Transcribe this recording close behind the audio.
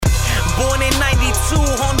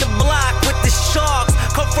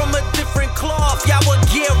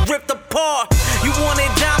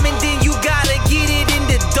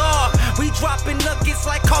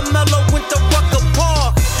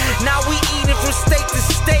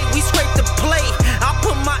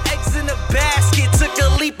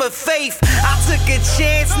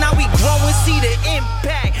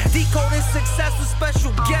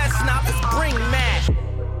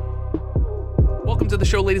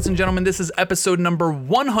show, ladies and gentlemen. This is episode number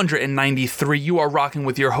 193. You are rocking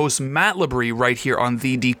with your host, Matt Labrie, right here on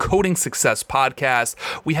the Decoding Success podcast.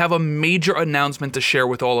 We have a major announcement to share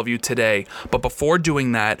with all of you today. But before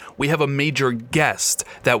doing that, we have a major guest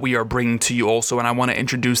that we are bringing to you also. And I want to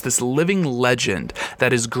introduce this living legend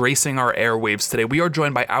that is gracing our airwaves today. We are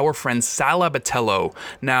joined by our friend Sal Abbatiello.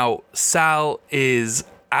 Now, Sal is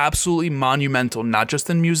absolutely monumental, not just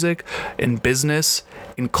in music, in business,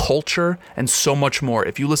 in culture, and so much more.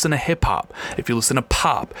 If you listen to hip hop, if you listen to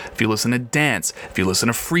pop, if you listen to dance, if you listen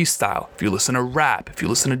to freestyle, if you listen to rap, if you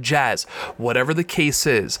listen to jazz, whatever the case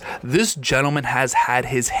is, this gentleman has had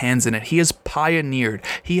his hands in it. He has pioneered,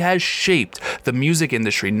 he has shaped the music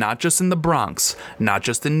industry, not just in the Bronx, not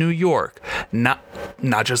just in New York, not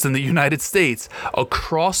just in the United States,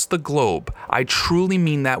 across the globe. I truly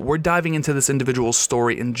mean that. We're diving into this individual's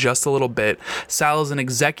story in just a little bit. Sal is an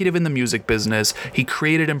executive in the music business. He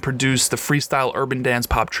created and produced the freestyle urban dance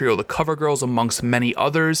pop trio, the Cover Girls, amongst many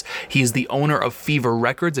others. He is the owner of Fever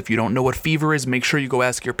Records. If you don't know what Fever is, make sure you go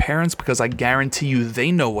ask your parents, because I guarantee you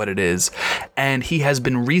they know what it is. And he has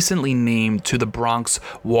been recently named to the Bronx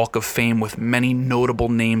Walk of Fame with many notable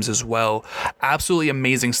names as well. Absolutely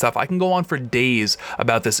amazing stuff. I can go on for days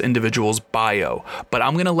about this individual's bio, but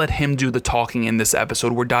I'm going to let him do the talking in this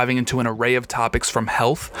episode. We're diving into an array of topics from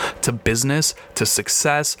health to business to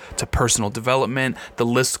success to personal development. The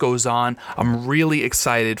list goes on. I'm really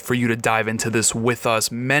excited for you to dive into this with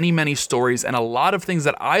us. Many stories and a lot of things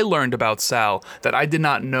that I learned about Sal that I did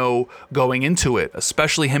not know going into it,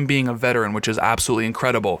 especially him being a veteran, which is absolutely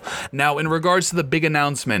incredible. Now, in regards to the big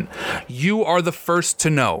announcement, you are the first to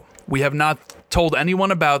know. We have not told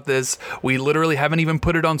anyone about this. We literally haven't even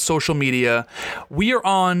put it on social media. We are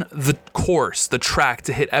on the course, the track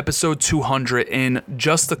to hit episode 200 in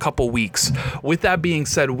just a couple weeks. With that being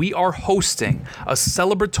said, we are hosting a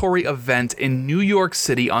celebratory event in New York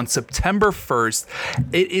City on September 1st.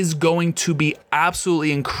 It is going to be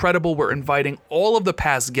absolutely incredible. We're inviting all of the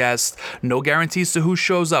past guests. No guarantees to who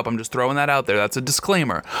shows up. I'm just throwing that out there. That's a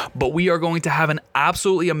disclaimer. But we are going to have an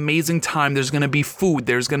absolutely amazing time. There's going to be food.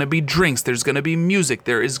 There's going to be drinks. There's going to be music.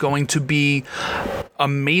 There is going to be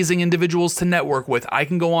amazing individuals to network with. I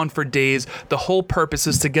can go on for days. The whole purpose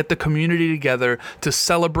is to get the community together to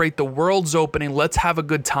celebrate the world's opening. Let's have a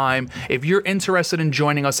good time. If you're interested in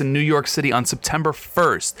joining us in New York City on September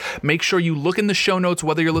 1st, make sure you look in the show notes,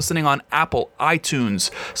 whether you're listening on Apple,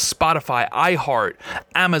 iTunes, Spotify, iHeart,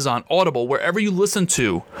 Amazon, Audible, wherever you listen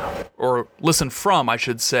to, or listen from, I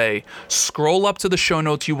should say. Scroll up to the show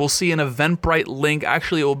notes. You will see an Eventbrite link.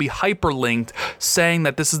 Actually, it will be hyperlinked saying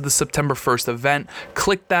that this is the September 1st event.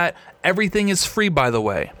 Click that. Everything is free, by the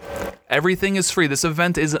way. Everything is free. This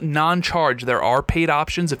event is non-charge. There are paid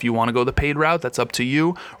options. If you want to go the paid route, that's up to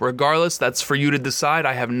you. Regardless, that's for you to decide.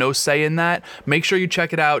 I have no say in that. Make sure you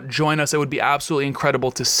check it out. Join us. It would be absolutely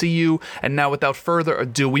incredible to see you. And now, without further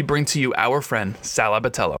ado, we bring to you our friend, Sal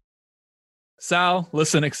Abbatiello. Sal,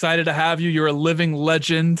 listen, excited to have you. You're a living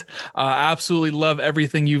legend. Absolutely love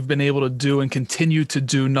everything you've been able to do and continue to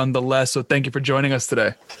do nonetheless. So thank you for joining us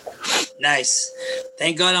today. Nice.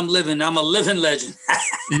 Thank God I'm living. I'm a living legend.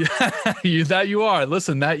 Yeah, that you are.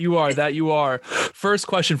 Listen, that you are. First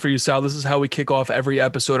question for you, Sal. This is how we kick off every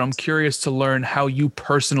episode. I'm curious to learn how you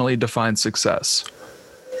personally define success.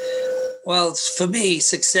 Well, for me,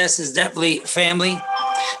 success is definitely family,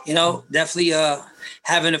 definitely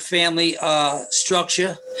having a family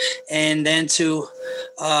structure, and then to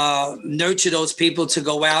nurture those people to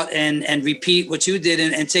go out and repeat what you did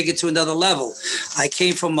and take it to another level. I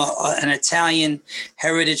came from an Italian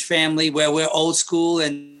heritage family where we're old school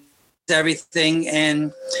and everything,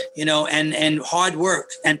 and and hard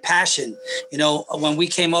work and passion. When we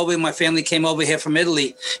came over, my family came over here from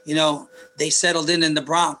Italy, they settled in the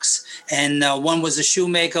Bronx, and one was a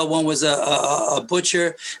shoemaker, one was a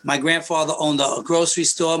butcher. My grandfather owned a grocery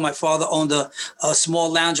store. My father owned a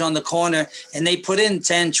small lounge on the corner, and they put in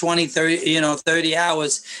 10, 20, 30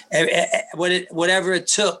 hours, whatever it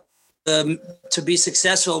took to be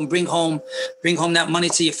successful and bring home that money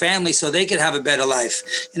to your family so they could have a better life,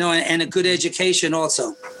 and a good education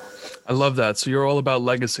also. I love that. So you're all about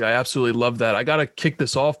legacy. I absolutely love that. I got to kick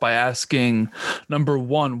this off by asking, number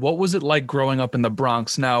one, what was it like growing up in the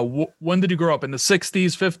Bronx? Now, when did you grow up? In the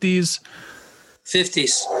 60s, 50s?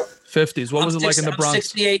 50s. 50s. What was it like in the Bronx? I'm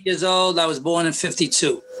 68 years old. I was born in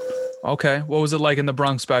 52. Okay. What was it like in the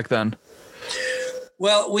Bronx back then?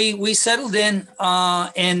 Well, we settled in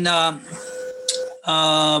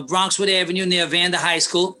Bronxwood Avenue near Vanda High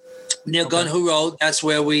School, near Gun Hood Road. That's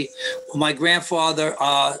where my grandfather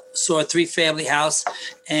saw a 3-family house,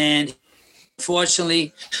 and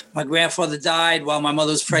Unfortunately, my grandfather died while my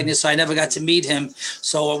mother was pregnant, so I never got to meet him.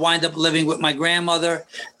 So I wind up living with my grandmother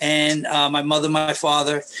and my mother, my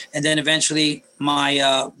father, and then eventually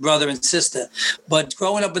my brother and sister. But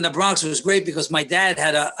growing up in the Bronx was great because my dad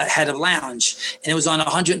had a lounge, and it was on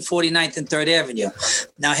 149th and 3rd Avenue.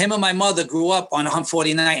 Now, him and my mother grew up on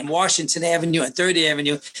 149th and Washington Avenue and 3rd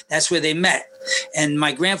Avenue. That's where they met. And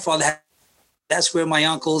my grandfather had that's where my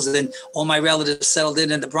uncles and all my relatives settled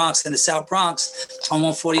in the Bronx, in the South Bronx, on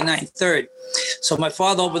 149th and 3rd. So my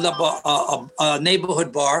father opened up a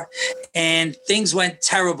neighborhood bar, and things went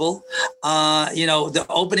terrible. The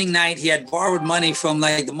opening night, he had borrowed money from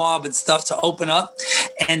like the mob and stuff to open up.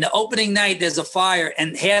 And the opening night, there's a fire,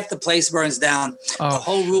 and half the place burns down. Oh. The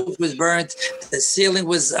whole roof was burnt. The ceiling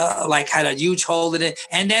was had a huge hole in it.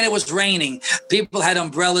 And then it was raining. People had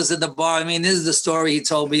umbrellas at the bar. I mean, this is the story he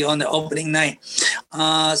told me on the opening night.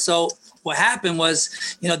 So what happened was,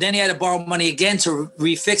 then he had to borrow money again to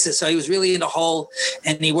refix it. So he was really in a hole,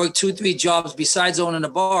 and he worked 2-3 jobs besides owning a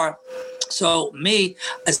bar. So me,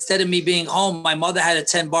 instead of me being home, my mother had a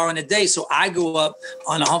 10 bar in a day. So I grew up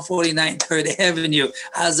on 149th and 3rd Avenue.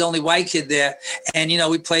 I was the only white kid there. And,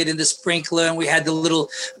 we played in the sprinkler, and we had the little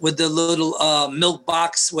milk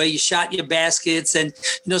box where you shot your baskets. And,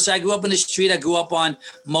 so I grew up in the street. I grew up on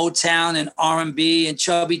Motown and R&B and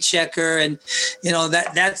Chubby Checker. And,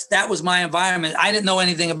 that was my environment. I didn't know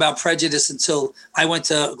anything about prejudice until I went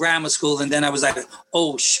to grammar school. And then I was like,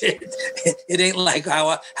 oh, shit, it ain't like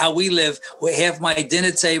how we live. Where half my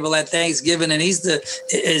dinner table at Thanksgiving, and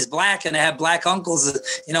is black, and I have black uncles,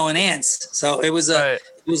 and aunts. So it was a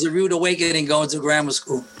rude awakening going to grammar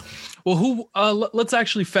school. Well, let's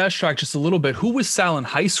actually fast track just a little bit. Who was Sal in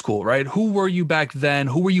high school, right? Who were you back then?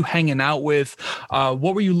 Who were you hanging out with?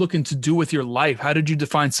 What were you looking to do with your life? How did you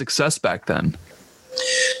define success back then?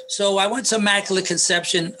 So I went to Immaculate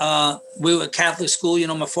Conception. We were at Catholic school.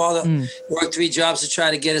 My father worked 3 jobs to try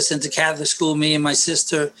to get us into Catholic school, me and my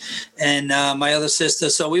sister and my other sister.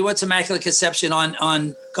 So we went to Immaculate Conception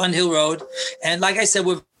on Gun Hill Road. And like I said,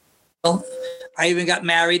 I even got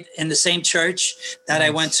married in the same church that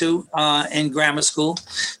I went to in grammar school.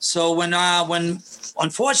 So when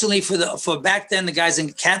unfortunately for back then, the guys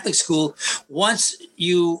in Catholic school, once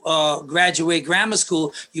you graduate grammar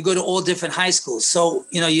school, you go to all different high schools. So,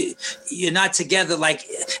 you're not together. Like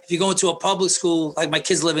if you go into a public school, like my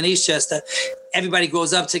kids live in Eastchester, everybody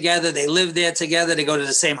grows up together. They live there together. They go to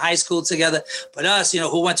the same high school together. But us,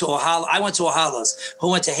 who went to Ohio, I went to Ohalos, who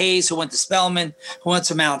went to Hayes, who went to Spelman, who went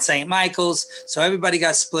to Mount St. Michael's. So everybody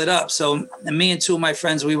got split up. So me and 2 of my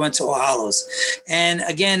friends, we went to Ohalos. And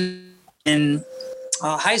again, in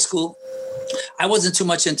high school, I wasn't too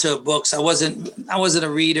much into books. I wasn't a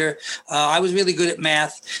reader. I was really good at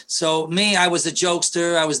math. So me, I was the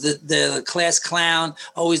jokester. I was the class clown,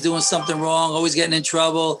 always doing something wrong, always getting in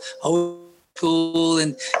trouble, always cool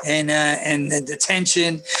and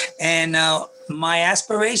detention. And my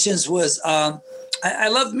aspirations was I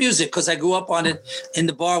loved music because I grew up on it in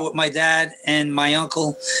the bar with my dad and my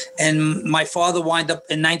uncle. And my father wound up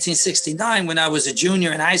in 1969 when I was a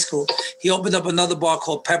junior in high school. He opened up another bar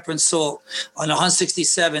called Pepper and Salt on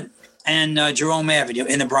 167th and Jerome Avenue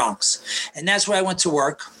in the Bronx. And that's where I went to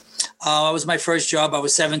work. It was my first job. I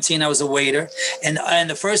was 17. I was a waiter. And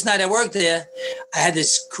the first night I worked there, I had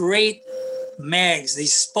this great mags,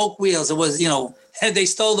 these spoke wheels. It was, they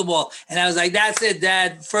stole them all. And I was like, that's it,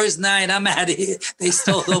 Dad. First night, I'm out of here. They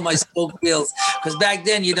stole all my spoke wheels. Because back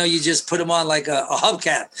then, you just put them on like a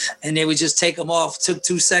hubcap, and they would just take them off. It took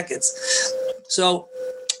 2 seconds. So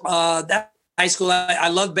that high school, I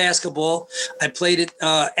loved basketball. I played it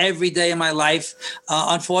every day of my life.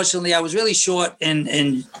 Unfortunately, I was really short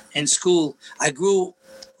in school. I grew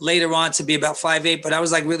later on to be about 5'8", but I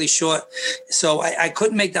was like really short. So I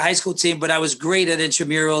couldn't make the high school team, but I was great at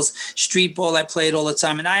intramurals, street ball. I played all the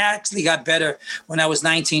time. And I actually got better when I was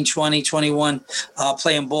 19, 20, 21,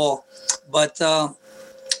 playing ball. But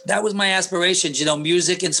that was my aspirations,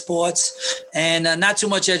 music and sports, and not too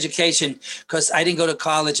much education because I didn't go to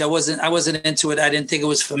college. I wasn't into it. I didn't think it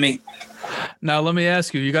was for me. Now, let me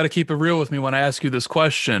ask you got to keep it real with me when I ask you this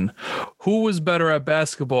question. Who was better at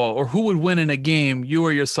basketball, or who would win in a game, you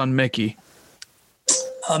or your son, Mickey?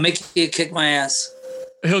 Mickey kicked my ass.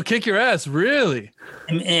 He'll kick your ass, really?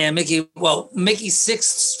 Yeah, Mickey's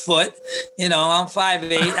 6 foot, I'm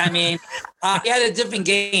 5'8". I mean, he had a different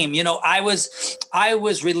game. I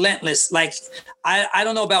was relentless. Like, I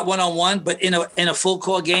don't know about one-on-one, but in a full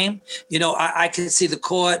court game, I could see the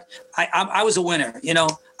court. I was a winner,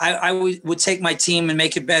 I would take my team and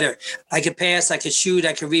make it better. I could pass, I could shoot,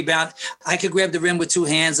 I could rebound. I could grab the rim with 2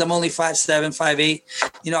 hands. I'm only 5'7",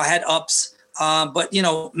 5'8". I had ups. But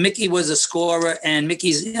Mickey was a scorer, and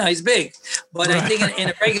Mickey's he's big. But I think in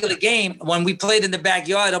a regular game, when we played in the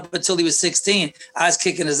backyard up until he was 16, I was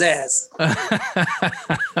kicking his ass.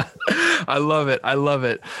 I love it. I love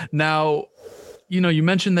it. Now, you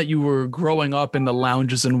mentioned that you were growing up in the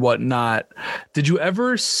lounges and whatnot. Did you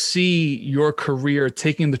ever see your career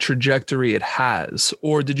taking the trajectory it has,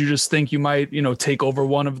 or did you just think you might, take over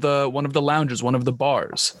one of the lounges, one of the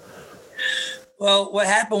bars? Well, what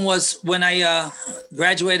happened was when I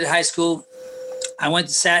graduated high school, I went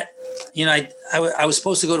and sat. I was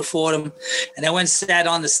supposed to go to Fordham, and I went and sat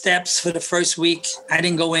on the steps for the first week. I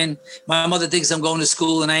didn't go in. My mother thinks I'm going to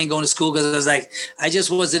school, and I ain't going to school because I was like, I just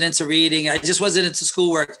wasn't into reading. I just wasn't into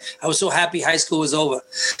schoolwork. I was so happy high school was over.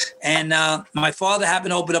 And my father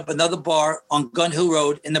happened to open up another bar on Gun Hill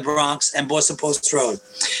Road in the Bronx and Boston Post Road,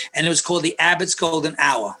 and it was called the Abbott's Golden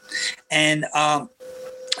Hour. And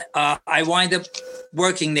I wind up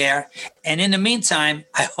working there. And in the meantime,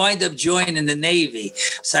 I wind up joining the Navy.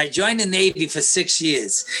 So I joined the Navy for 6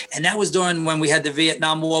 years. And that was during when we had the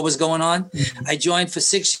Vietnam War was going on. Mm-hmm. I joined for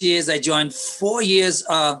 6 years. I joined 4 years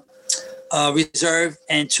reserve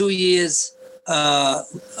and 2 years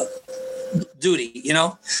duty,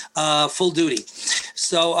 full duty.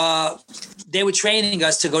 So they were training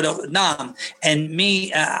us to go to Vietnam. And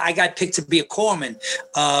me, I got picked to be a corpsman,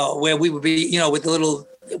 where we would be, with the little,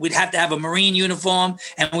 we'd have to have a Marine uniform,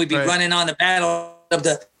 and we'd be running on the battle of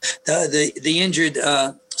the injured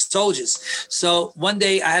soldiers. So one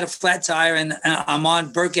day I had a flat tire, and I'm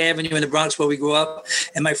on Burke Avenue in the Bronx where we grew up,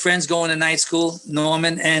 and my friend's going to night school,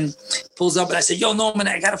 Norman, and pulls up, and I said, yo, Norman,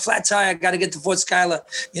 I got a flat tire. I got to get to Fort Schuyler.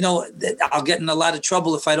 I'll get in a lot of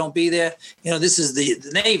trouble if I don't be there. This is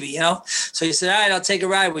the Navy, So he said, all right, I'll take a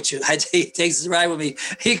ride with you. He takes a ride with me.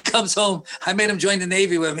 He comes home. I made him join the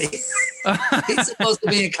Navy with me. He's supposed to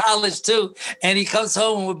be in college too. And he comes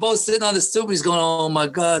home, and we're both sitting on the stoop. He's going, oh my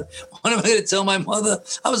God, what am I going to tell my mother?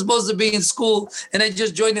 I was supposed to be in school, and I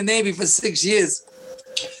just joined the Navy for 6 years.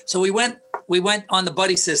 So we went on the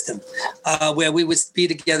buddy system, where we would be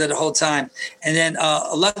together the whole time. And then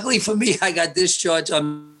luckily for me, I got discharged,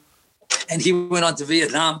 and he went on to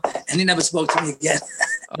Vietnam, and he never spoke to me again.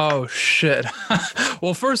 Oh, shit.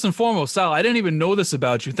 Well, first and foremost, Sal, I didn't even know this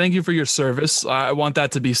about you. Thank you for your service. I want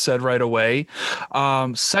that to be said right away.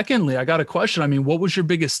 Secondly, I got a question. I mean, what was your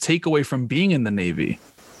biggest takeaway from being in the Navy?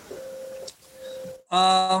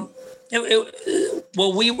 Well,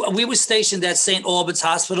 we were stationed at St. Albans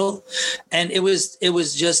Hospital, and it was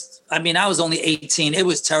just, I was only 18. It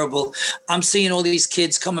was terrible. I'm seeing all these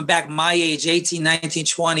kids coming back my age, 18, 19,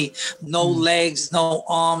 20, no legs, no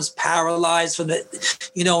arms, paralyzed from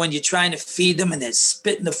and you're trying to feed them, and they're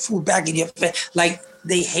spitting the food back in your face. Like,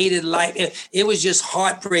 they hated life. It was just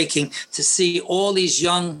heartbreaking to see all these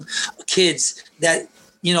young kids that,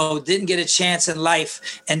 didn't get a chance in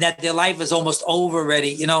life, and that their life is almost over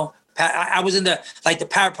already, I was in the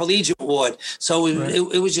paraplegic ward. So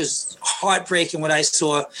it was just heartbreaking what I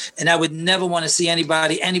saw. And I would never want to see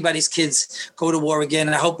anybody's kids go to war again.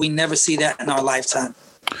 And I hope we never see that in our lifetime.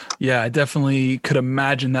 Yeah, I definitely could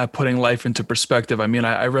imagine that putting life into perspective. I mean,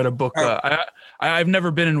 I read a book. I've never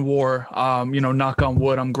been in war. Knock on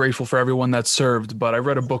wood, I'm grateful for everyone that served. But I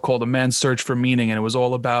read a book called A Man's Search for Meaning, and it was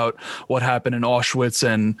all about what happened in Auschwitz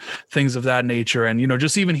and things of that nature. And,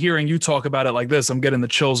 just even hearing you talk about it like this, I'm getting the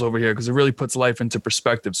chills over here because it really puts life into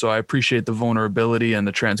perspective. So I appreciate the vulnerability and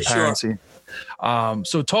the transparency. Sure.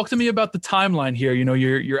 So talk to me about the timeline here.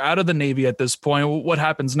 You're out of the Navy at this point. What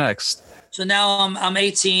happens next? So now I'm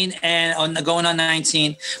 18 and going on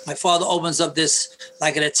 19. My father opens up this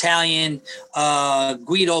like an Italian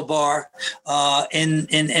Guido bar in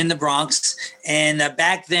the Bronx. And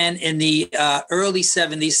back then in the early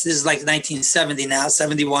 70s, this is like 1970 now,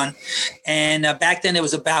 71. And back then there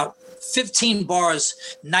was about 15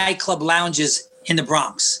 bars, nightclub lounges in the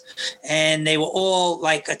Bronx. And they were all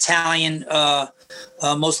like Italian,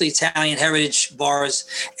 mostly Italian heritage bars.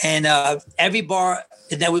 And every bar,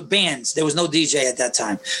 there were bands. There was no DJ at that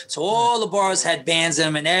time. So all the bars had bands in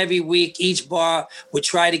them, and every week each bar would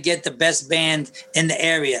try to get the best band in the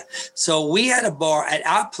area. So we had a bar at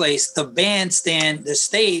our place. The bandstand, the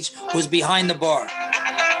stage was behind the bar.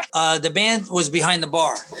 The band was behind the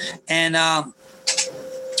bar. And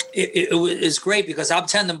it was great because I'm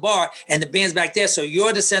tending bar and the band's back there. So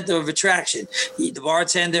you're the center of attraction, the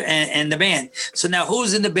bartender and the band. So now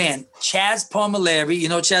who's in the band? Chaz Palmileri. You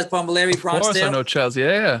know Chaz Palmileri? Of course I know Chaz.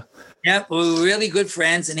 Yeah. Yep, we were really good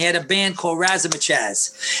friends, and he had a band called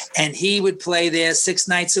Razamachaz, and he would play there 6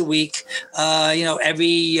 nights a week.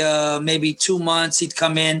 Every maybe 2 months he'd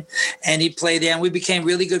come in, and he'd play there, and we became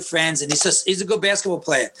really good friends. And he's a good basketball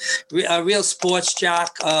player, a real sports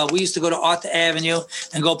jock. We used to go to Arthur Avenue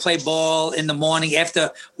and go play ball in the morning. After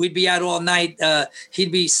we'd be out all night,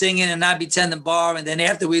 he'd be singing, and I'd be tending bar, and then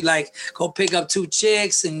after we'd like go pick up 2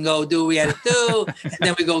 chicks and go do what we had to do, and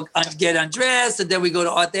then we go get undressed, and then we go to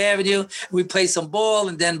Arthur Avenue. We play some ball,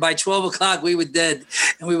 and then by 12 o'clock we were dead,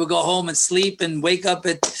 and we would go home and sleep and wake up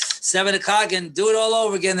at 7 o'clock and do it all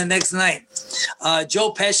over again the next night.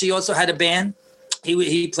 Joe Pesci also had a band.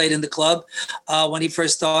 He played in the club when he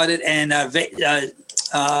first started, and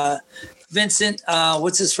Vincent,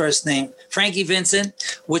 what's his first name? Frankie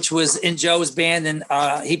Vincent, which was in Joe's band, and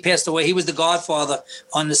he passed away. He was the godfather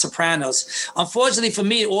on The Sopranos. Unfortunately for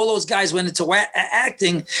me, all those guys went into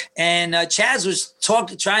acting, and Chaz was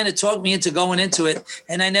trying to talk me into going into it,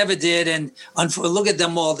 and I never did. And look at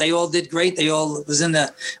them all; they all did great. They all was in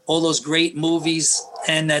all those great movies,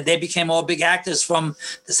 and they became all big actors from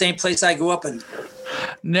the same place I grew up in.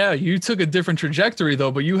 No, you took a different trajectory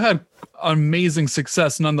though, but you had amazing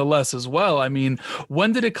success nonetheless as well. I mean,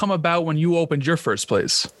 when did it come about when you opened your first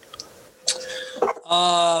place?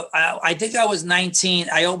 I think I was 19.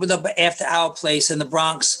 I opened up an after-hour place in the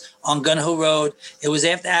Bronx on Gun Hill Road. It was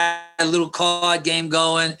after I had a little card game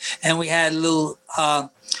going, and we had a little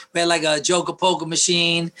we had like a Joker poker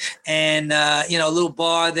machine and, a little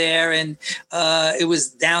bar there. And it was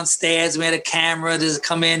downstairs. We had a camera to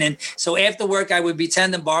come in. And so after work, I would be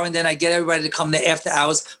tending bar, and then I get everybody to come there after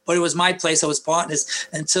hours. But it was my place. I was partners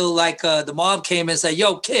until the mob came and said,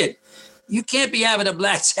 "Yo, kid, you can't be having a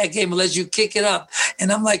blackjack game unless you kick it up."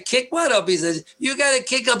 And I'm like, "Kick what up?" He says, "You got to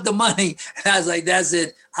kick up the money." And I was like, "That's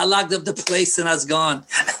it." I locked up the place and I was gone.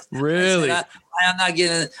 Really? I'm not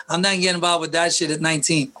getting involved with that shit at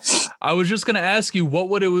 19. I was just going to ask you, what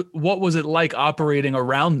was it like operating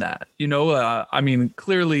around that? I mean,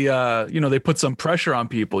 clearly, they put some pressure on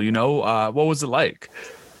people, what was it like?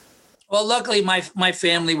 Well, luckily my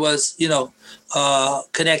family was,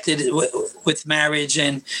 connected with marriage,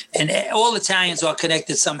 and all Italians are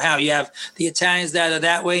connected somehow. You have the Italians that are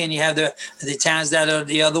that way, and you have the Italians that are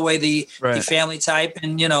the other way, the family type,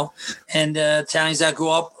 and Italians that grew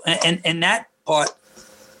up and that part.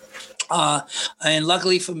 And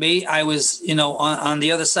luckily for me, I was, on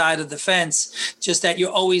the other side of the fence, just that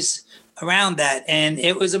you're always around that. And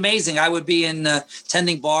it was amazing. I would be in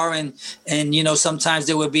tending bar, and sometimes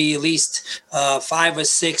there would be at least 5 or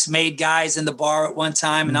 6 made guys in the bar at one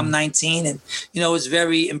time, and I'm 19, and it was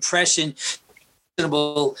very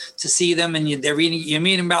impressionable to see them, and you're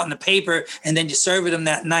meeting them out in the paper, and then you serve them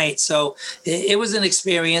that night. So it was an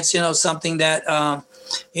experience, something that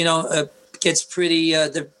gets pretty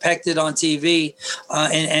depicted on TV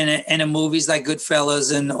and in movies like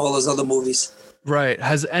Goodfellas and all those other movies. Right.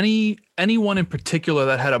 Has anyone in particular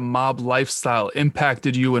that had a mob lifestyle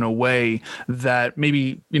impacted you in a way that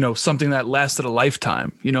maybe, something that lasted a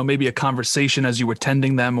lifetime, maybe a conversation as you were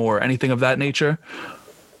tending them or anything of that nature?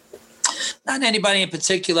 Not anybody in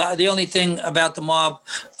particular. The only thing about the mob,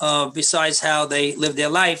 besides how they live their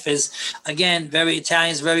life, is, again, very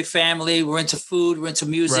Italians, very family. We're into food, we're into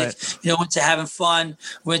music, we're into having fun,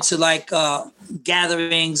 we're into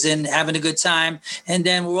gatherings and having a good time. And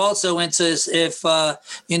then we're also into, if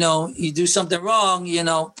you do something wrong, you're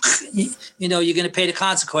going to pay the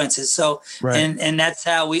consequences. So and that's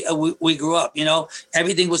how we grew up.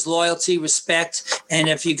 Everything was loyalty, respect, and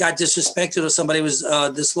if you got disrespected or somebody was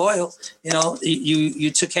disloyal,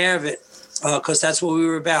 you took care of it, because that's what we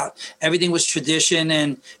were about. Everything was tradition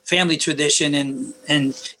and family tradition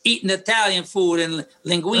and eating Italian food and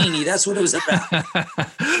linguine. That's what it was about.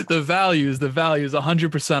 The values,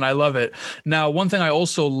 100%. I love it. Now, one thing I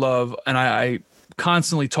also love, and I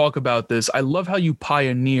constantly talk about this, I love how you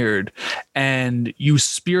pioneered and you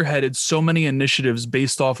spearheaded so many initiatives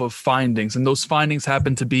based off of findings, and those findings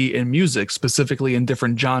happen to be in music, specifically in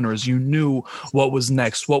different genres. You knew what was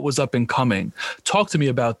next, what was up and coming. Talk to me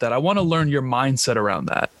about that. I want to learn your mindset around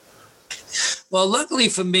that. Well, luckily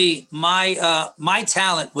for me, my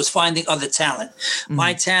talent was finding other talent. Mm-hmm.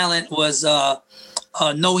 My talent was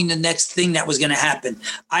knowing the next thing that was going to happen.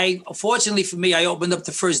 Fortunately for me, I opened up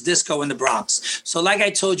the first disco in the Bronx. So like I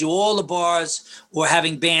told you, all the bars were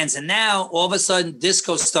having bands, and now all of a sudden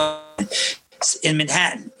disco started in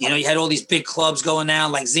Manhattan. You had all these big clubs going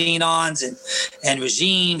down like Xenons and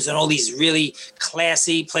Regimes and all these really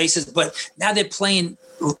classy places. But now they're playing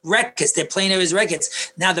records. They're playing those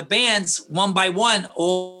records. Now the bands, one by one,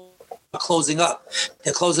 all closing up.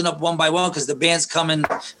 They're closing up one by one because the band's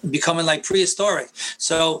becoming like prehistoric.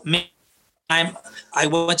 So I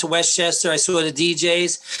went to Westchester. I saw the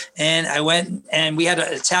DJs, and I went, and we had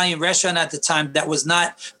an Italian restaurant at the time that was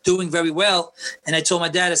not doing very well. And I told my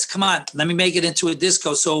dad, I said, "Come on, let me make it into a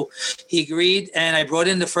disco." So he agreed, and I brought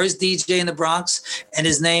in the first DJ in the Bronx, and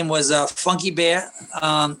his name was Funky Bear.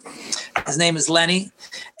 His name is Lenny,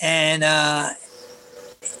 and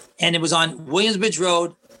it was on Williamsbridge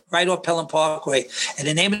Road, right off Pelham Parkway. And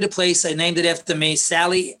the name of the place, I named it after me,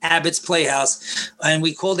 Sally Abbott's Playhouse. And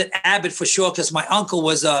we called it Abbott for short because my uncle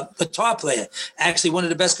was a guitar player, actually one of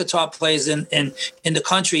the best guitar players in the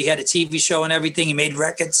country. He had a TV show and everything. He made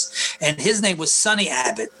records. And his name was Sonny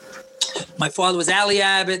Abbott. My father was Allie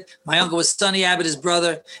Abbott. My uncle was Sonny Abbott, his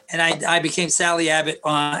brother. And I became Sally Abbott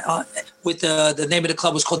with the name of the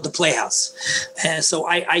club was called the Playhouse. And so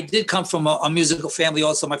I did come from a musical family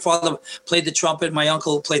also. My father played the trumpet. My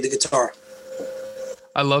uncle played the guitar.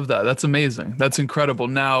 I love that. That's amazing. That's incredible.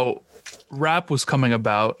 Now, rap was coming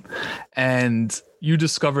about and you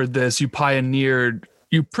discovered this. You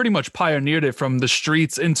pretty much pioneered it from the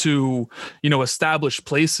streets into, established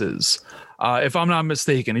places. If I'm not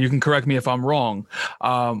mistaken, you can correct me if I'm wrong.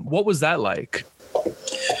 What was that like?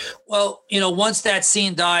 Well, once that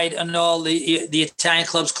scene died and all the Italian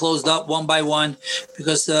clubs closed up one by one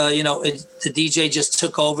because, the DJ just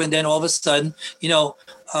took over. And then all of a sudden, the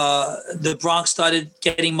Bronx started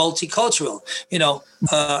getting multicultural.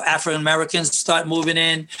 African Americans start moving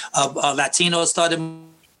in, Latinos started,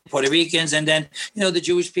 Puerto Ricans, and then the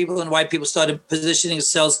Jewish people and white people started positioning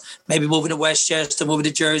themselves, maybe moving to Westchester, moving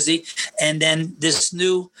to Jersey, and then this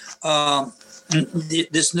new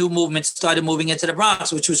movement started moving into the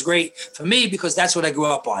Bronx, which was great for me because that's what I grew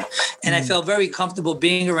up on. And I felt very comfortable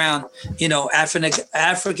being around,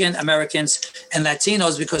 African Americans and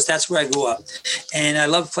Latinos because that's where I grew up. And I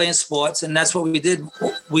loved playing sports, and that's what we did.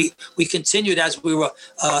 We continued as we were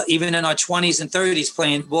even in our 20s and 30s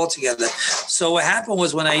playing ball together. So what happened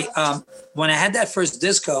was when I had that first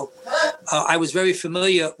disco, I was very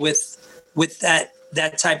familiar with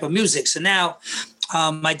that type of music. So now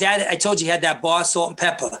my dad, I told you, he had that bar, Salt and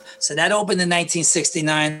Pepper. So that opened in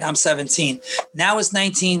 1969. I'm 17. Now it's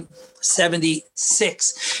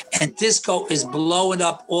 1976, and disco is blowing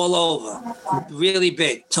up all over, really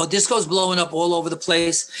big. So disco is blowing up all over the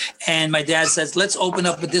place. And my dad says, let's open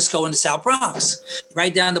up a disco in the South Bronx,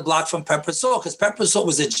 right down the block from Pepper Salt, because Pepper Salt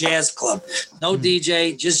was a jazz club. No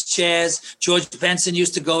DJ, just jazz. George Benson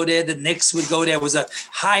used to go there. The Knicks would go there. It was a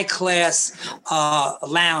high-class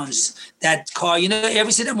lounge. That car, you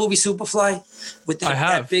ever see that movie Superfly? With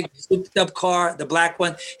that big souped up car, the black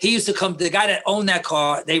one? He used to come, the guy that owned that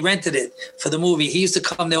car, they rented it for the movie. He used to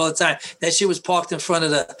come there all the time. That shit was parked in front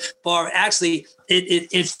of the bar. Actually,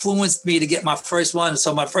 it influenced me to get my first one.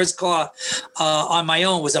 So my first car on my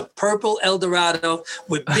own was a purple Eldorado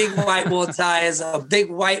with big white wall tires, a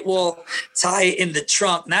big white wall tire in the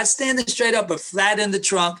trunk, not standing straight up, but flat in the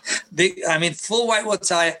trunk. Full white wall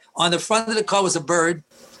tire. On the front of the car was a bird.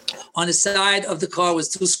 On the side of the car was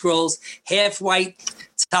two scrolls, half white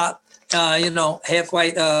top, half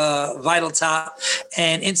white vinyl top,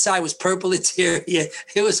 and inside was purple interior.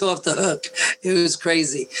 It was off the hook. It was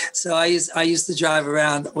crazy. So I used to drive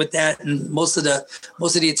around with that, and most of the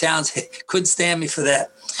Italians couldn't stand me for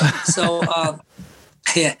that. So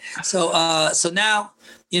So now,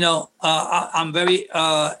 I'm very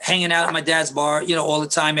hanging out at my dad's bar, all the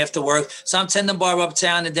time after work. So I'm tending bar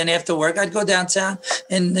uptown, and then after work, I'd go downtown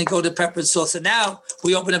and then go to Pepper and Salt. So now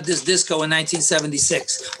we opened up this disco in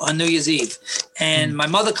 1976 on New Year's Eve. And my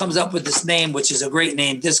mother comes up with this name, which is a great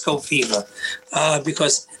name, Disco Fever,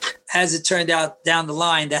 because as it turned out down the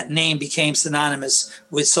line, that name became synonymous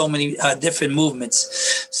with so many different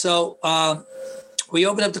movements. So we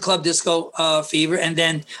opened up the club Disco Fever, and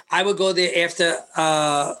then I would go there after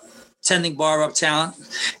tending bar uptown.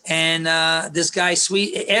 And this guy,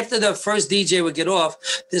 after the first DJ would get off,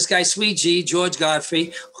 this guy, Sweet G, George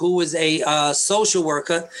Godfrey, who was a social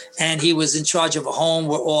worker, and he was in charge of a home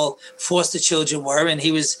where all foster children were, and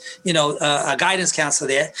he was, a guidance counselor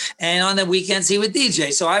there. And on the weekends, he would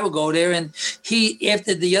DJ. So I would go there, and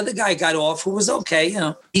after the other guy got off, who was okay,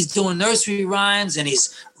 he's doing nursery rhymes, and he's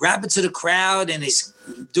rapping to the crowd, and he's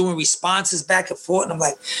doing responses back and forth. And I'm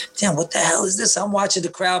like, damn, what the hell is this? I'm watching the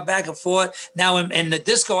crowd back and forth. Now in the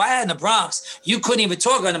disco I had in the Bronx, you couldn't even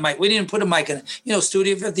talk on the mic. We didn't put a mic in,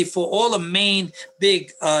 Studio 54, all the main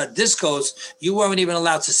big discos, you weren't even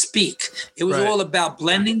allowed to speak. It was all about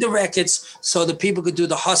blending the records so the people could do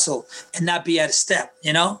the hustle and not be out of step,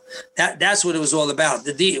 That's what it was all about.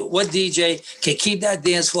 What DJ can keep that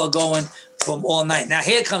dance floor going from all night. Now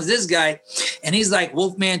here comes this guy, and he's like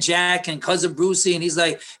Wolfman Jack and Cousin Brucey, and he's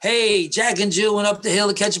like, hey, Jack and Jill went up the hill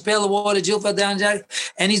to catch a pail of water. Jill fell down, Jack.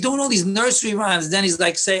 And he's doing all these nursery rhymes. And then he's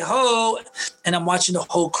like, say ho. And I'm watching the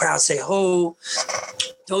whole crowd say ho.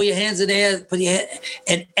 Throw your hands in the air, put your hand,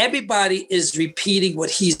 and everybody is repeating what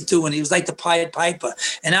he's doing. He was like the Pied Piper.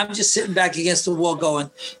 And I'm just sitting back against the wall going,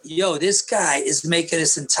 yo, this guy is making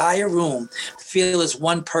this entire room feel as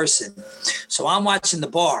one person. So I'm watching the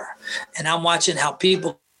bar, and I'm watching how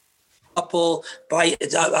people, couple, by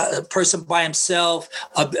a person by himself,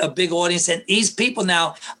 a big audience, and these people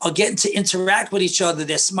now are getting to interact with each other.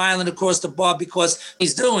 They're smiling across the bar because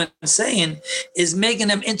he's doing and saying is making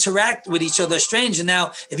them interact with each other. Stranger.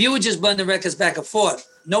 Now, if you would just blend the records back and forth,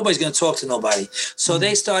 nobody's going to talk to nobody. So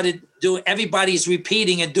they started doing, everybody's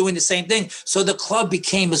repeating and doing the same thing. So the club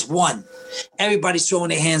became as one. Everybody's throwing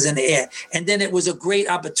their hands in the air. And then it was a great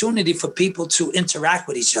opportunity for people to interact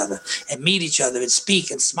with each other and meet each other and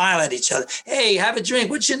speak and smile at each other. Hey, have a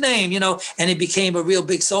drink. What's your name? And it became a real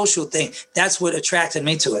big social thing. That's what attracted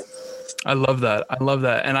me to it. I love that. I love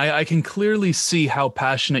that. And I can clearly see how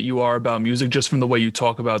passionate you are about music just from the way you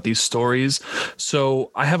talk about these stories.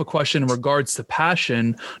 So I have a question in regards to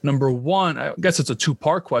passion. Number one, I guess it's a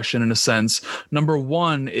two-part question in a sense. Number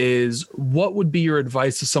one is, what would be your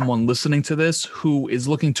advice to someone listening to this who is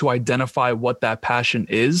looking to identify what that passion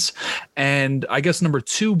is? And I guess number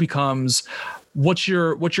two becomes, what's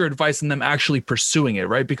your advice in them actually pursuing it,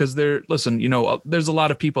 right? Because there's a lot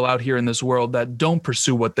of people out here in this world that don't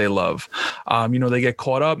pursue what they love. They get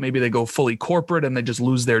caught up, maybe they go fully corporate and they just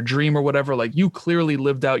lose their dream or whatever. Like, you clearly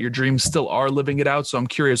lived out your dream, still are living it out. So I'm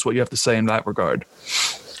curious what you have to say in that regard.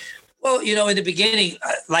 Well, in the beginning,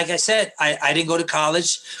 like I said, I didn't go to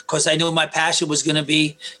college because I knew my passion was going to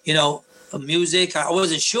be, music. I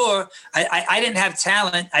wasn't sure. I didn't have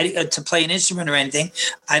talent to play an instrument or anything.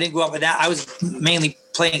 I didn't grow up with that. I was mainly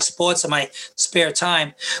playing sports in my spare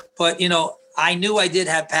time. But, I knew I did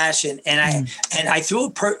have passion, and I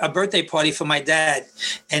threw a birthday party for my dad,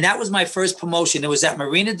 and that was my first promotion. It was at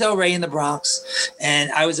Marina Del Rey in the Bronx,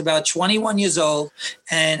 and I was about 21 years old,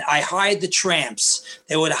 and I hired the Tramps.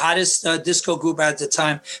 They were the hottest disco group at the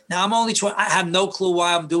time. Now I'm only 20. I have no clue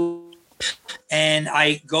why I'm doing. And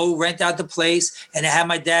I go rent out the place, and I had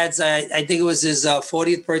my dad's, I think it was his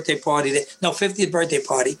 50th birthday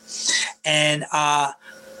party, and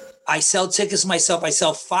I sell tickets myself. I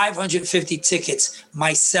sell 550 tickets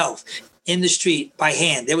myself in the street by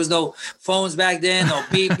hand. There was no phones back then, no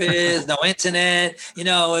beepers, no internet.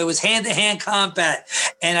 It was hand-to-hand combat.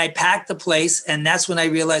 And I packed the place, and that's when I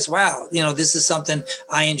realized, wow, this is something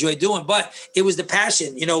I enjoy doing. But it was the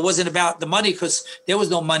passion. It wasn't about the money, because there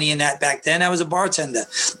was no money in that back then. I was a bartender.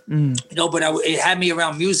 But it had me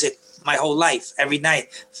around music my whole life, every night,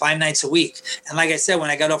 5 nights a week. And like I said, when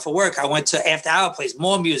I got off of work, I went to after hour place,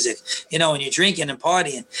 more music, and you're drinking and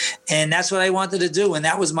partying. And that's what I wanted to do. And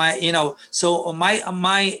that was my, so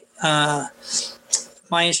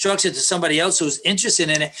my instruction to somebody else who's interested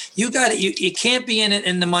in it, you can't be in it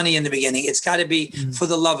in the money in the beginning. It's got to be for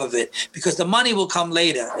the love of it, because the money will come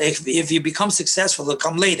later. If you become successful, it'll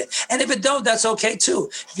come later. And if it don't, that's okay too.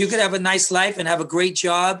 If you could have a nice life and have a great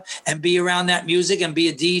job and be around that music and be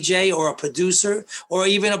a DJ or a producer or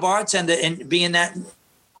even a bartender and be in that,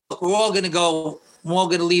 we're all going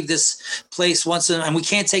to leave this place once, and we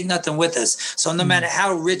can't take nothing with us. So no matter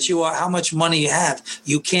how rich you are, how much money you have,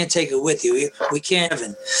 you can't take it with you. We can't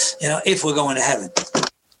heaven, if we're going to heaven.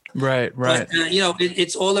 Right. But,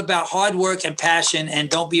 it's all about hard work and passion, and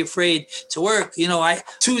don't be afraid to work.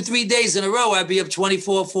 2-3 days in a row, I'd be up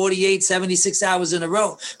 24, 48, 76 hours in a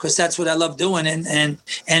row, because that's what I love doing. And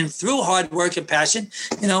through hard work and passion,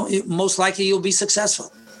 most likely you'll be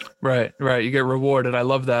successful. Right. You get rewarded. I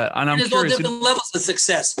love that. And I'm There's curious. all different levels of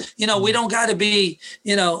success. We don't got to be,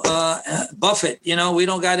 Buffett. We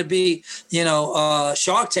don't got to be,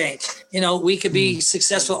 Shark Tank. We could be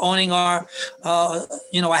successful owning our, I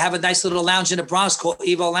have a nice little lounge in the Bronx called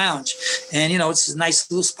Evo Lounge. And, it's a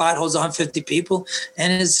nice little spot, holds 150 people.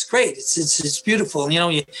 And it's great. It's beautiful. And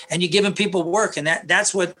you're giving people work. And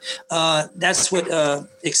that's what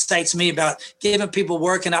excites me about giving people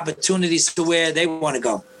work and opportunities to where they want to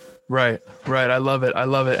go. Right. I love it.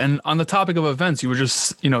 And on the topic of events, you were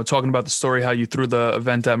just, talking about the story, how you threw the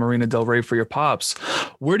event at Marina Del Rey for your pops.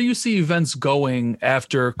 Where do you see events going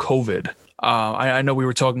after COVID? I know we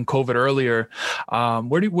were talking COVID earlier.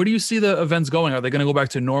 Where do you see the events going? Are they going to go back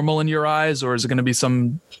to normal in your eyes, or is it going to be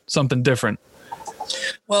something different?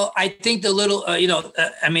 Well, I think the little,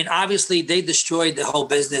 obviously they destroyed the whole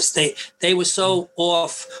business. They were so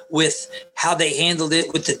off with how they handled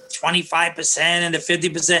it with the 25% and the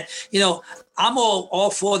 50%. I'm all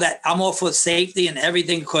for that. I'm all for safety and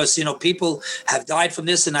everything because, people have died from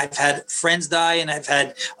this, and I've had friends die, and I've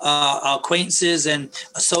had acquaintances and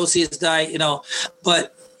associates die,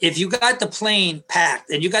 but if you got the plane packed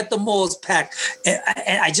and you got the malls packed, and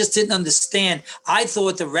I just didn't understand. I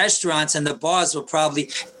thought the restaurants and the bars were probably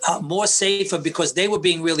more safer because they were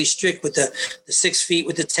being really strict with the 6 feet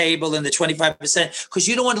with the table and the 25%, because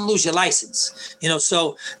you don't want to lose your license,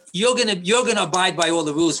 so you're gonna abide by all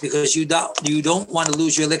the rules because you don't want to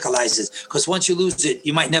lose your liquor license, because once you lose it,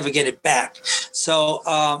 you might never get it back. So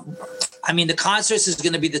the concerts is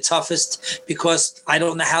going to be the toughest because I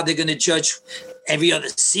don't know how they're going to judge every other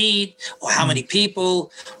seat or how many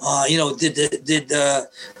people.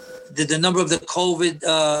 Did the number of the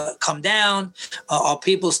COVID come down? Are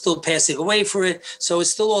people still passing away for it? So it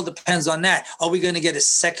still all depends on that. Are we going to get a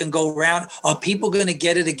second go round? Are people going to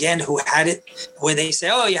get it again who had it, where they say,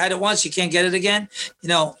 oh, you had it once, you can't get it again?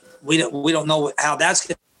 We don't know how that's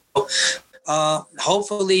going to go.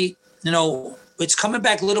 Hopefully, it's coming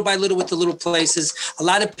back little by little with the little places. A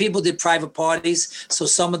lot of people did private parties. So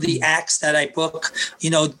some of the acts that I book,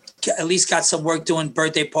 at least got some work doing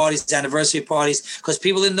birthday parties, anniversary parties, because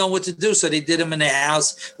people didn't know what to do. So they did them in their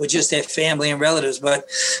house with just their family and relatives. But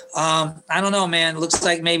I don't know, man. It looks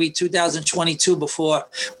like maybe 2022 before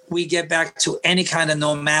we get back to any kind of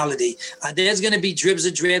normality. There's going to be dribs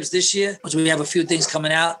and drabs this year, because we have a few things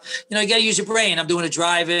coming out. You got to use your brain. I'm doing a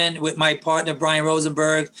drive-in with my partner, Brian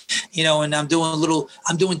Rosenberg, and I'm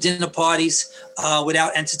doing dinner parties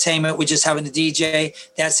without entertainment. We're just having a DJ.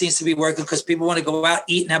 That seems to be working because people want to go out,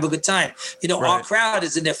 eat, and have a good time. Right. Our crowd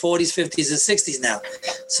is in their 40s, 50s, and 60s now.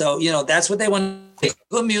 So, that's what they want.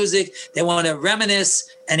 Good music. They want to reminisce,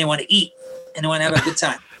 and they want to eat, and they want to have a good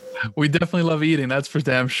time. We definitely love eating. That's for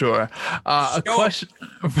damn sure. A question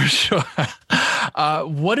for sure.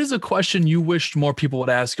 What is a question you wished more people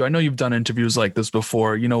would ask you? I know you've done interviews like this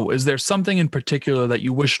before. Is there something in particular that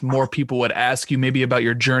you wished more people would ask you, maybe about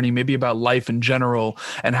your journey, maybe about life in general,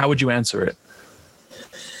 and how would you answer it?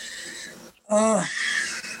 I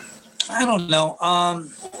don't know.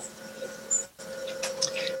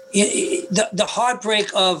 The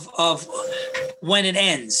heartbreak of when it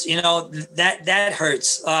ends, that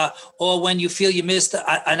hurts. Or when you feel you missed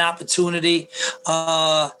an opportunity,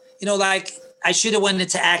 like I should have went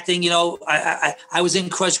into acting. I was in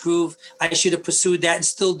Crush Groove. I should have pursued that and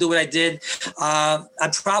still do what I did.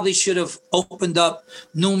 I probably should have opened up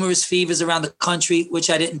numerous fevers around the country, which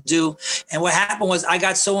I didn't do. And what happened was I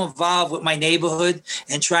got so involved with my neighborhood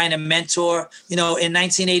and trying to mentor, in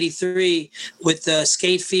 1983 with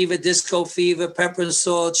Skate Fever, Disco Fever, Pepper and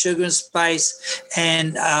Salt, Sugar and Spice,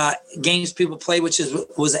 and Games People Play, which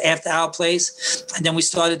was an after-hour place. And then we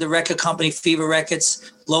started the record company, Fever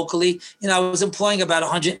Records, locally. I was employing about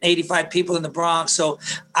 185 people in the Bronx. So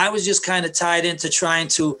I was just kind of tied into trying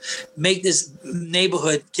to make this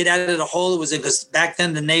neighborhood get out of the hole it was in. Because back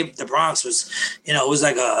then the Bronx was, it was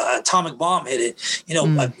like a atomic bomb hit it.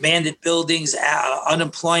 Abandoned buildings,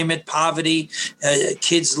 unemployment, poverty,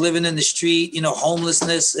 kids living in the street,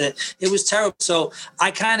 homelessness. It was terrible. So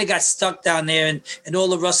I kind of got stuck down there, and all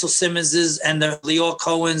the Russell Simmonses and the Lior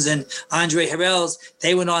Cohens and Andre Harrells,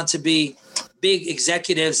 they went on to be big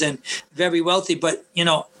executives and very wealthy. But,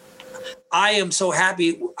 I am so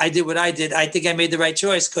happy I did what I did. I think I made the right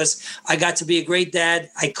choice because I got to be a great dad.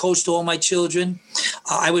 I coached all my children.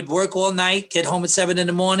 I would work all night, get home at 7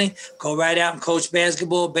 a.m, go right out and coach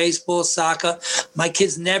basketball, baseball, soccer. My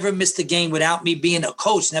kids never missed a game without me being a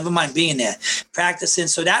coach, never mind being there, practicing.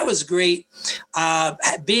 So that was great.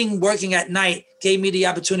 Working at night gave me the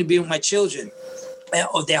opportunity to be with my children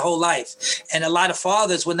of their whole life. And a lot of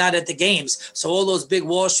fathers were not at the games. So all those big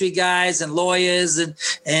Wall Street guys and lawyers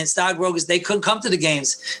and stockbrokers, they couldn't come to the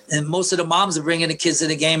games. And most of the moms are bringing the kids to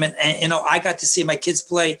the game. And I got to see my kids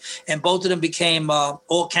play, and both of them became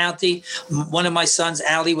all county. One of my sons,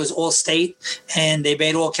 Ali, was all state, and they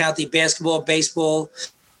made all county basketball, baseball,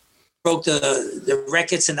 broke the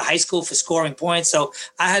records in the high school for scoring points. So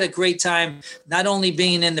I had a great time, not only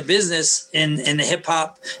being in the business, in the hip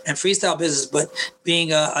hop and freestyle business, but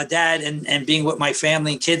being a dad and being with my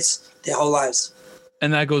family and kids their whole lives.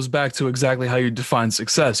 And that goes back to exactly how you define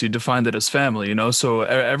success. You defined it as family, so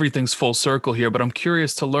everything's full circle here. But I'm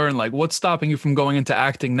curious to learn, what's stopping you from going into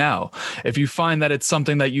acting now? If you find that it's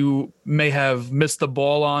something that you may have missed the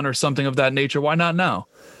ball on or something of that nature, why not now?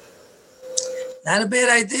 Not a bad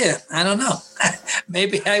idea. I don't know.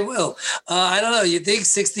 Maybe I will. I don't know. You think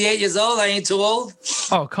 68 years old? I ain't too old?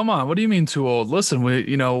 Oh, come on. What do you mean too old? Listen,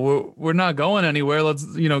 we're not going anywhere. Let's,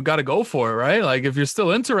 got to go for it, right? Like if you're still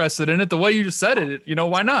interested in it, the way you just said it,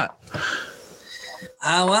 why not?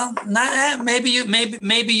 Well, not maybe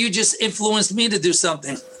you just influenced me to do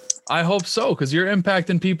something. I hope so, because you're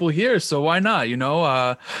impacting people here. So why not?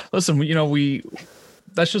 Listen,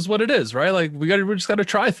 that's just what it is, right? Like we just got to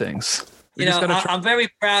try things. I'm very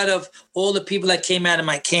proud of all the people that came out of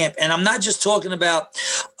my camp, and I'm not just talking about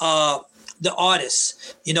the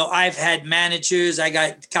artists. I've had managers, I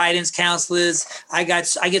got guidance counselors, I get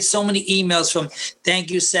so many emails from thank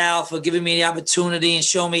you, Sal, for giving me the opportunity and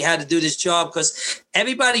showing me how to do this job. Because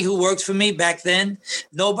everybody who worked for me back then,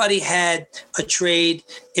 nobody had a trade.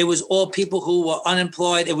 It was all people who were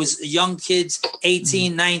unemployed. It was young kids,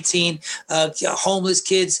 18, 19, homeless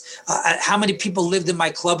kids. How many people lived in my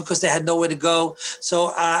club because they had nowhere to go? So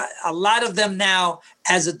a lot of them now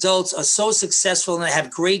as adults are so successful and they have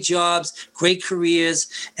great jobs, great careers.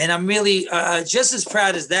 And I'm really just as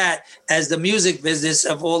proud as that, as the music business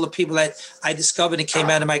of all the people that I discovered and came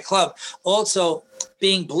out of my club. Also,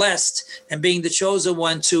 being blessed and being the chosen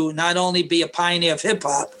one to not only be a pioneer of hip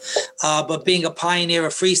hop, but being a pioneer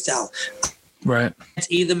of freestyle. Right. It's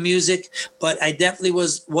either music, but I definitely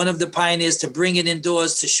was one of the pioneers to bring it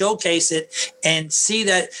indoors, to showcase it and see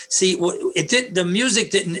the music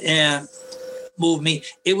didn't move me.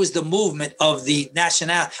 It was the movement of the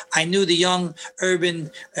national. I knew the young urban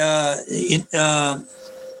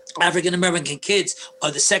African-American kids are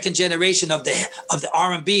the second generation of the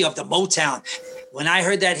R&B, of the Motown. When I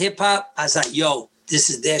heard that hip hop, I was like, yo, this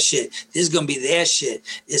is their shit. This is going to be their shit.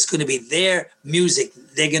 It's going to be their music.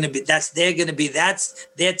 That's their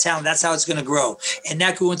talent. That's how it's going to grow. And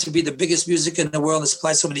that grew into be the biggest music in the world and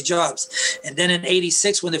supply so many jobs. And then in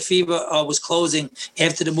 86, when the Fever was closing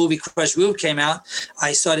after the movie Crush Groove came out,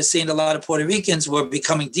 I started seeing a lot of Puerto Ricans were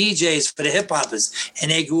becoming DJs for the hip hoppers.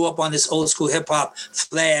 And they grew up on this old school hip hop,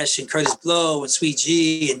 Flash and Curtis Blow and Sweet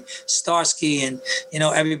G and Starsky and,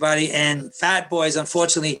 everybody. And Fat Boys,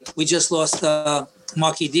 unfortunately, we just lost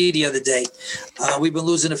Marky D the other day. We've been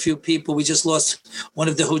losing a few people. We just lost one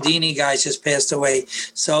of the Houdini guys, just passed away.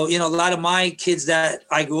 So, a lot of my kids that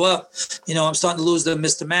I grew up, I'm starting to lose them,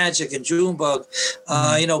 Mr. Magic and Junebug.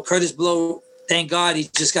 Curtis Blow, thank God, he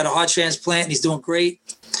just got a heart transplant and he's doing great.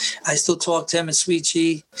 I still talk to him and Sweet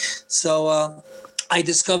G. So I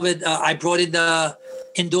discovered, I brought in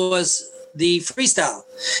indoors the freestyle,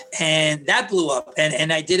 and that blew up,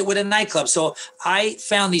 and I did it with a nightclub. So I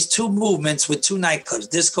found these two movements with two nightclubs,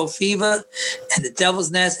 Disco Fever and the Devil's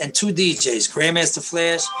Nest, and two DJs, Grandmaster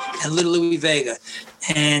Flash and Little Louie Vega.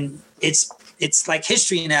 And it's like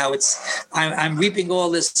history now. I'm reaping all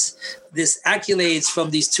this accolades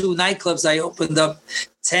from these two nightclubs I opened up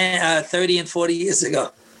 30 and 40 years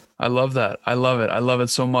ago. I love that. I love it. I love it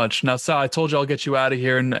so much. Now, Sal, I told you I'll get you out of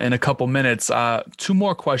here in a couple minutes. Two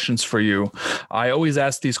more questions for you. I always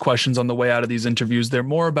ask these questions on the way out of these interviews. They're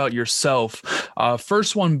more about yourself.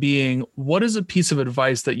 First one being, what is a piece of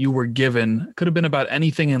advice that you were given? Could have been about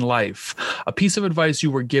anything in life. A piece of advice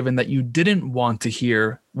you were given that you didn't want to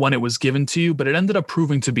hear when it was given to you, but it ended up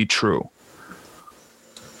proving to be true.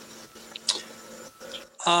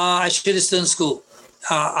 I should have stayed in school.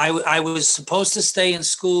 I was supposed to stay in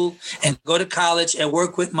school and go to college and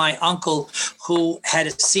work with my uncle who had a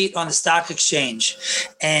seat on the stock exchange.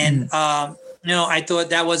 And, I thought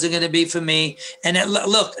that wasn't going to be for me. And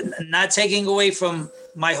look, not taking away from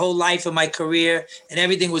my whole life and my career, and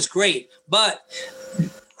everything was great. But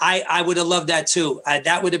I would have loved that too.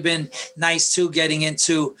 That would have been nice too, getting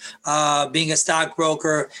into being a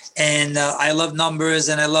stockbroker. And I love numbers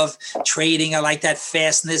and I love trading. I like that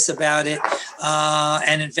fastness about it,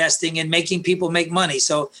 and investing and making people make money.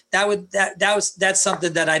 So that's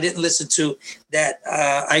something that I didn't listen to, that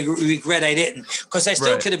I regret I didn't, because I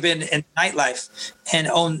still could have been in nightlife and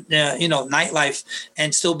owned nightlife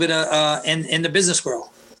and still been in the business world.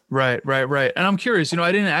 Right. And I'm curious,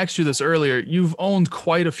 I didn't ask you this earlier. You've owned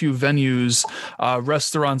quite a few venues,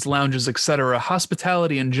 restaurants, lounges, etc.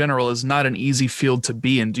 Hospitality in general is not an easy field to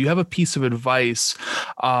be in. Do you have a piece of advice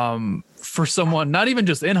for someone, not even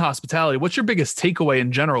just in hospitality? What's your biggest takeaway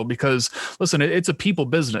in general? Because listen, it's a people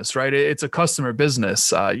business, right? It's a customer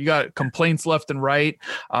business. You got complaints left and right.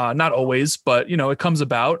 Not always, but it comes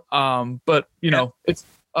about. It's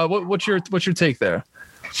what's your take there?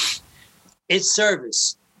 It's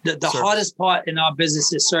service. The hardest part in our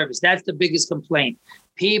business is service. That's the biggest complaint.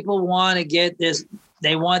 People want to get this.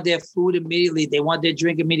 They want their food immediately. They want their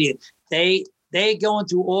drink immediately. They going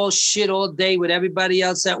through all shit all day with everybody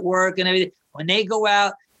else at work and everything. When they go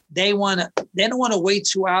out, they don't want to wait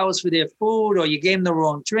 2 hours for their food, or you gave them the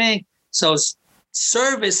wrong drink. So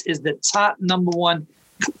service is the top number one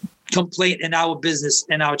complaint in our business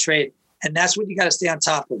and our trade. And that's what you got to stay on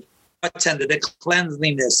top of. Bartender, the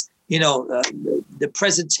cleanliness, the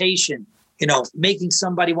presentation, making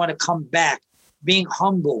somebody want to come back, being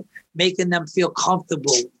humble, making them feel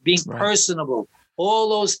comfortable, being personable. All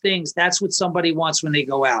those things, that's what somebody wants when they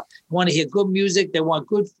go out. They want to hear good music, they want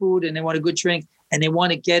good food, and they want a good drink, and they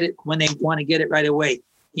want to get it when they want to get it right away.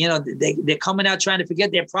 They're coming out trying to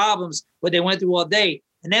forget their problems, what they went through all day,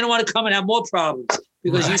 and they don't want to come and have more problems.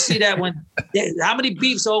 Because you see that how many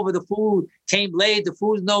beefs over the food came late, the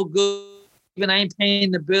food's no good, even I ain't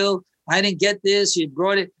paying the bill, I didn't get this, you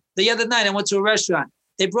brought it. The other night I went to a restaurant.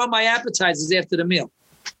 They brought my appetizers after the meal.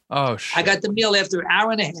 Oh, shit. I got the meal after an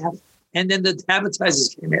hour and a half, and then the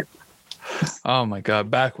appetizers came in. Oh my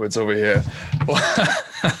God, backwards over here.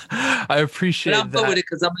 I appreciate that. But I'm good with it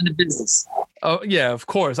because I'm in the business. Oh yeah, of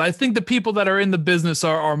course. I think the people that are in the business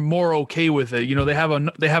are more okay with it. They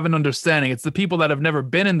have an understanding. It's the people that have never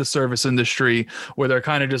been in the service industry where they're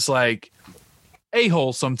kind of just like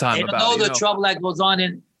a-holes sometimes. They don't know the trouble that goes on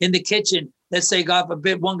in the kitchen. Let's say, God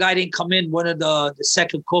forbid, one guy didn't come in, one of the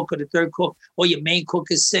second cook or the third cook, or your main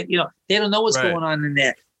cook is sick. They don't know what's going on in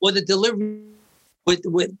there. Or the delivery with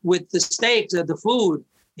the steaks or the food,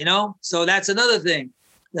 So that's another thing.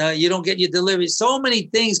 You don't get your delivery. So many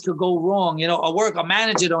things could go wrong. A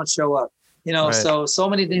manager don't show up. So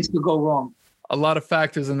many things could go wrong. A lot of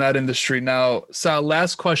factors in that industry. Now, Sal,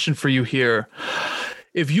 last question for you here.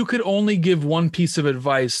 If you could only give one piece of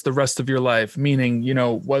advice the rest of your life, meaning,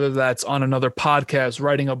 whether that's on another podcast,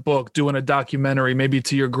 writing a book, doing a documentary, maybe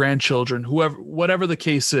to your grandchildren, whatever the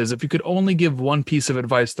case is, if you could only give one piece of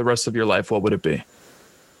advice the rest of your life, what would it be?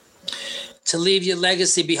 To leave your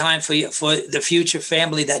legacy behind for the future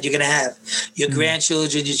family that you're going to have, your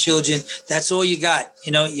grandchildren, your children. That's all you got.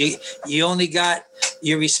 You only got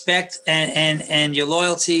your respect and your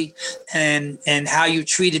loyalty and how you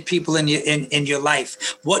treated people in your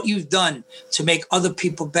life, what you've done to make other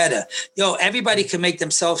people better. Everybody can make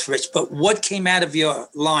themselves rich, but what came out of your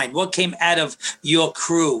line? What came out of your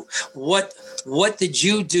crew? What did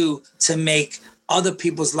you do to make other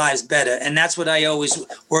people's lives better? And that's what I always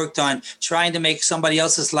worked on, trying to make somebody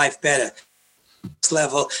else's life better.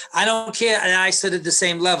 Level, I don't care. And I stood at the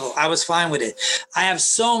same level. I was fine with it. I have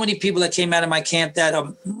so many people that came out of my camp that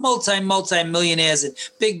are multi-millionaires and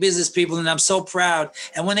big business people, and I'm so proud.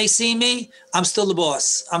 And when they see me, I'm still the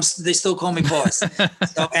boss. They still call me boss.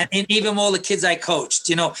 So, and even all the kids I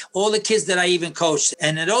coached, all the kids that I even coached,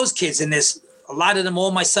 and those kids in this. A lot of them,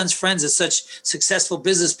 all my son's friends are such successful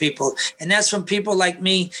business people. And that's from people like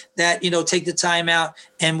me that, take the time out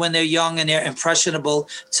and when they're young and they're impressionable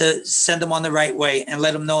to send them on the right way and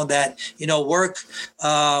let them know that, work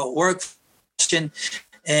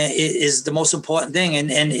is the most important thing.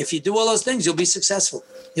 And if you do all those things, you'll be successful.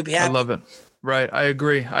 You'll be happy. I love it. Right. I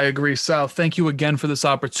agree. Sal, thank you again for this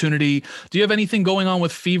opportunity. Do you have anything going on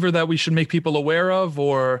with Fever that we should make people aware of,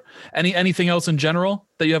 or anything else in general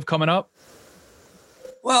that you have coming up?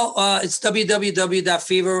 Well, it's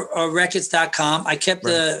www.feverrecords.com. I kept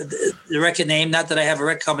the record name, not that I have a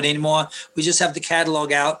record company anymore. We just have the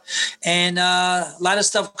catalog out. And a lot of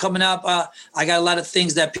stuff coming up. I got a lot of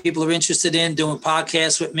things that people are interested in, doing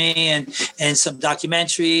podcasts with me and some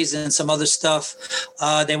documentaries and some other stuff.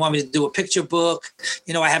 They want me to do a picture book.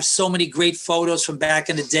 I have so many great photos from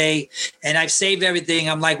back in the day, and I've saved everything.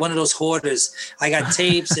 I'm like one of those hoarders. I got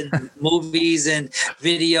tapes and movies and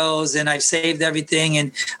videos, and I've saved everything.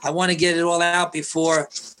 And I want to get it all out before,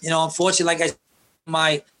 unfortunately, like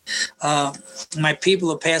my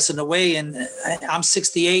people are passing away, and I'm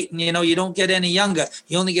 68, and you don't get any younger,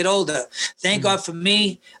 you only get older. Thank God for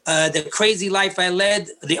me, the crazy life I led,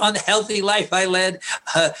 the unhealthy life I led,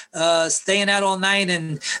 staying out all night,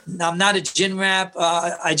 and I'm not a gym rat.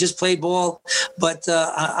 I just play ball, but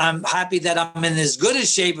I'm happy that I'm in as good a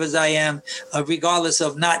shape as I am, regardless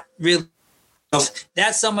of not really.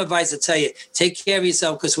 That's some advice I tell you. Take care of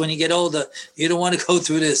yourself, because when you get older, you don't want to go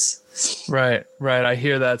through this. Right. I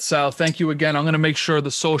hear that. Sal, thank you again. I'm going to make sure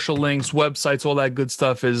the social links, websites, all that good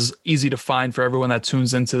stuff is easy to find for everyone that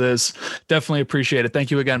tunes into this. Definitely appreciate it. Thank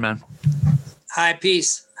you again, man. Hi,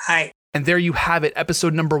 peace. Hi. And there you have it,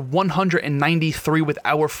 episode number 193 with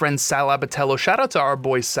our friend Sal Abbatiello. Shout out to our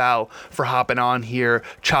boy Sal for hopping on here,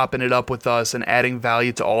 chopping it up with us, and adding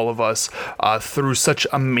value to all of us through such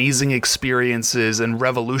amazing experiences and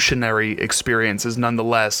revolutionary experiences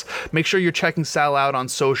nonetheless. Make sure you're checking Sal out on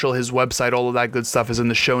social, his website, all of that good stuff is in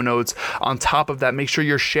the show notes. On top of that, make sure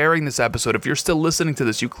you're sharing this episode. If you're still listening to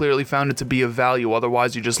this, you clearly found it to be of value.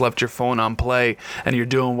 Otherwise, you just left your phone on play and you're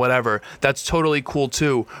doing whatever. That's totally cool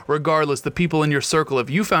too. Regardless, the people in your circle, if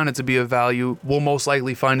you found it to be of value, will most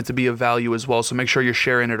likely find it to be of value as well. So make sure you're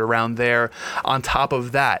sharing it around there. On top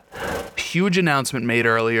of that, huge announcement made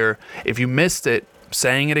earlier. If you missed it,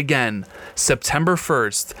 saying it again, September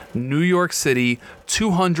 1st, New York City,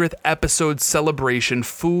 200th episode celebration,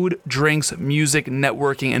 food, drinks, music,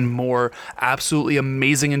 networking, and more. Absolutely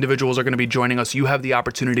amazing individuals are going to be joining us. You have the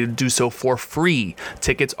opportunity to do so for free.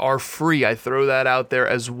 Tickets are free. I throw that out there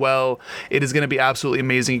as well. It is going to be absolutely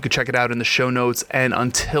amazing. You can check it out in the show notes. And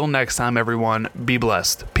until next time, everyone, be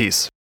blessed. Peace.